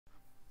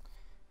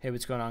Hey,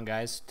 what's going on,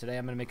 guys? Today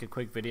I'm going to make a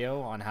quick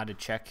video on how to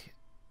check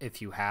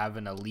if you have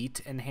an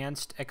Elite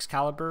Enhanced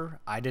Excalibur.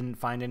 I didn't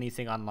find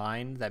anything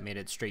online that made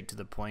it straight to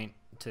the point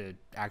to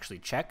actually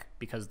check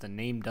because the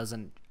name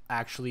doesn't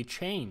actually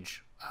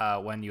change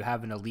when you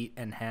have an Elite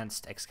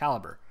Enhanced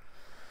Excalibur.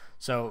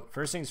 So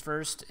first things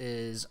first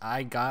is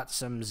I got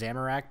some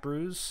Zamorak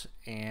brews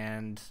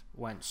and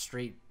went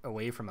straight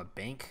away from a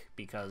bank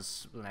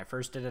because when I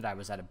first did it I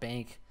was at a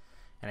bank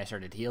and I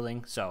started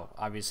healing, so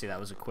obviously that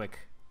was a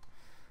quick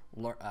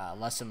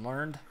lesson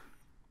learned.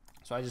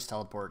 So I just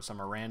teleport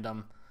somewhere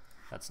random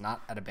that's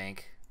not at a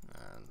bank,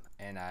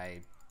 and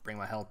I bring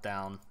my health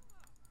down.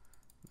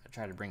 I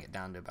try to bring it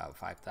down to about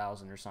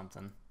 5,000 or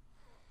something.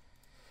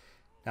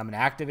 Now I'm going to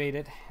activate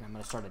it and I'm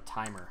going to start a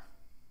timer.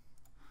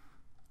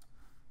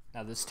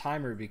 Now this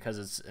timer, because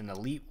it's an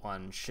elite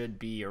one, should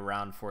be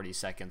around 40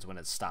 seconds when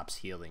it stops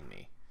healing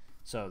me.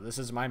 So this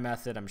is my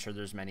method. I'm sure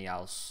there's many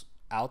else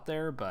out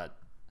there, but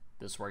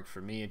this worked for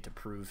me to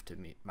prove to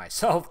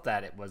myself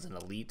that it was an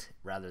elite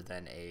rather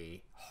than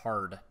a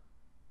hard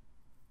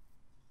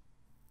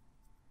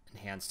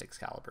enhanced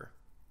Excalibur.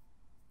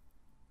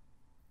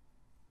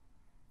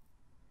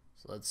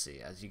 So let's see.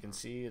 As you can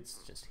see,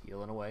 it's just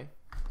healing away.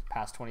 It's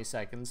past 20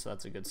 seconds, so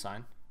that's a good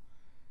sign.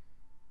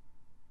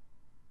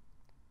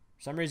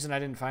 For some reason, I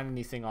didn't find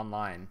anything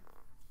online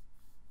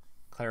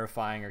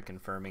clarifying or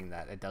confirming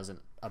that it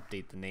doesn't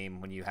update the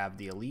name when you have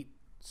the elite.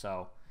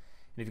 So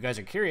if you guys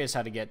are curious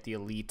how to get the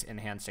Elite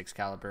Enhanced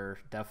Excalibur,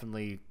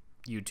 definitely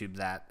YouTube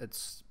that.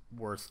 It's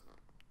worth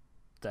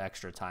the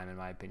extra time in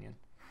my opinion.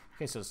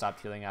 Okay, so it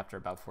stopped healing after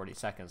about 40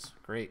 seconds.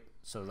 Great.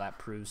 So that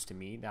proves to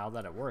me now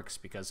that it works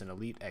because an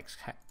Elite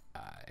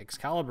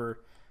Excalibur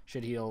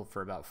should heal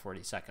for about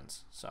 40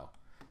 seconds. So,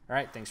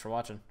 alright, thanks for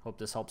watching. Hope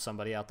this helps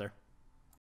somebody out there.